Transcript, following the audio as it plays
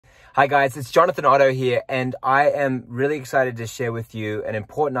Hi guys, it's Jonathan Otto here, and I am really excited to share with you an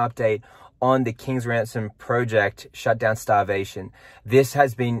important update on the King's Ransom project, Shutdown, Starvation. This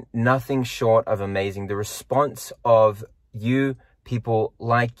has been nothing short of amazing. The response of you, people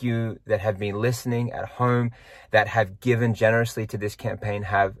like you that have been listening at home, that have given generously to this campaign,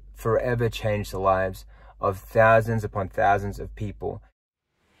 have forever changed the lives of thousands upon thousands of people.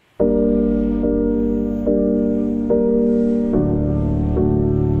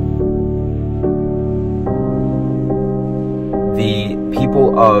 The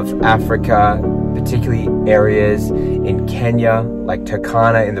people of Africa, particularly areas in Kenya, like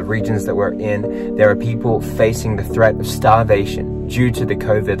Turkana, in the regions that we're in, there are people facing the threat of starvation due to the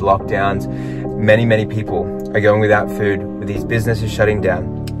COVID lockdowns. Many people are going without food, with these businesses shutting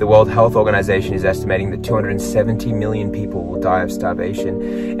down. The World Health Organization is estimating that 270 million people will die of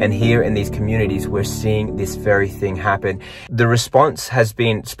starvation. And here in these communities, we're seeing this very thing happen. The response has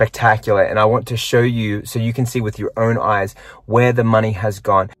been spectacular, and I want to show you so you can see with your own eyes where the money has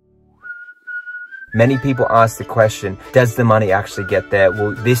gone. Many people ask the question, does the money actually get there?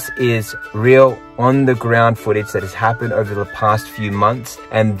 Well, this is real on-the-ground footage that has happened over the past few months,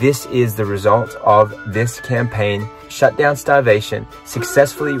 and this is the result of this campaign. Shutdown, Starvation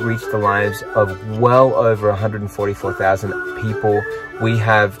successfully reached the lives of well over 144,000 people. We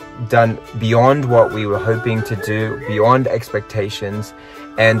have done beyond what we were hoping to do, beyond expectations,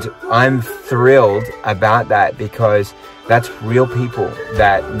 and I'm thrilled about that because that's real people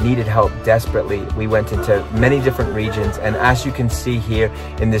that needed help desperately. We went into many different regions, and as you can see here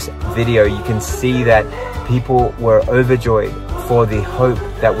in this video, you can see that people were overjoyed for the hope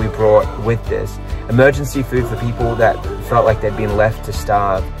that we brought with this. Emergency food for people that felt like they'd been left to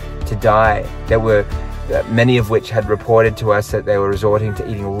starve, to die. There were many of which had reported to us that they were resorting to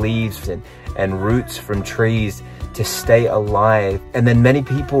eating leaves and roots from trees to stay alive. And then many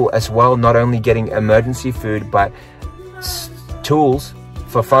people as well, not only getting emergency food, but tools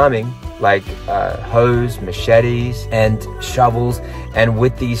for farming, like hoes, machetes, and shovels. And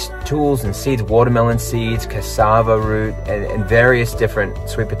with these tools and seeds, watermelon seeds, cassava root, and various different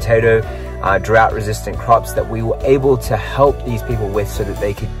sweet potato, drought-resistant crops that we were able to help these people with so that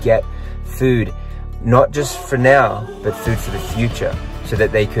they could get food, not just for now, but food for the future, so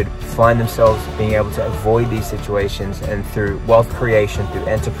that they could find themselves being able to avoid these situations. And through wealth creation, through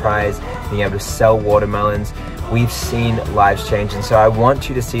enterprise, being able to sell watermelons, we've seen lives change. And so I want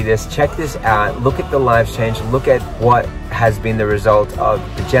you to see this. Check this out. Look at the lives change. Look at what has been the result of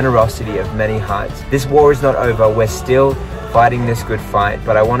the generosity of many hearts. This war is not over. We're still fighting this good fight,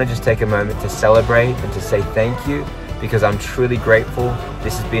 but I want to just take a moment to celebrate and to say thank you, because I'm truly grateful.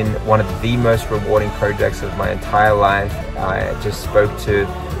 This has been one of the most rewarding projects of my entire life. I just spoke to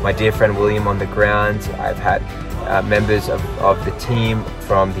my dear friend William on the ground. I've had members of the team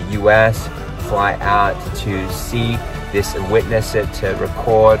from the US fly out to see this and witness it, to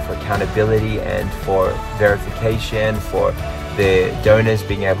record for accountability and for verification, for the donors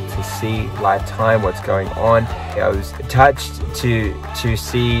being able to see live time what's going on. I was touched to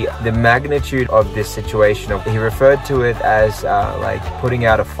see the magnitude of this situation. He referred to it as like putting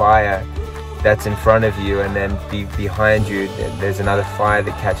out a fire that's in front of you, and then behind you there's another fire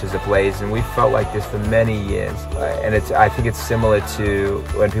that catches ablaze. And we felt like this for many years, and I think it's similar to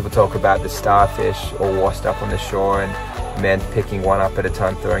when people talk about the starfish all washed up on the shore and men picking one up at a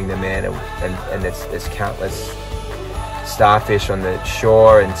time, throwing them in, and there's countless starfish on the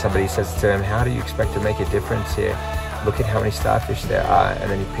shore, and somebody says to him, how do you expect to make a difference here? Look at how many starfish there are. And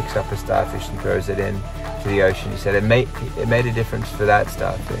then he picks up a starfish and throws it in to the ocean. He said it made a difference for that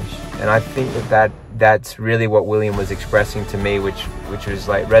starfish. And I think that's really what William was expressing to me, which was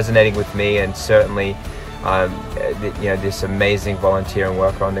like resonating with me. And certainly you know, this amazing volunteer and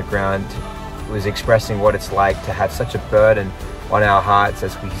worker on the ground was expressing what it's like to have such a burden on our hearts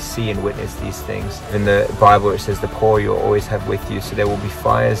as we see and witness these things. In the Bible it says, the poor you'll always have with you. So there will be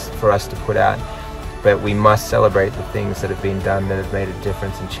fires for us to put out, but we must celebrate the things that have been done that have made a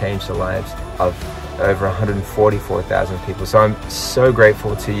difference and changed the lives of over 144,000 people. So I'm so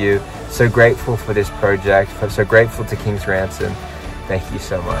grateful to you, so grateful for this project, so grateful to King's Ransom. Thank you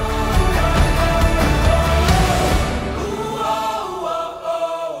so much.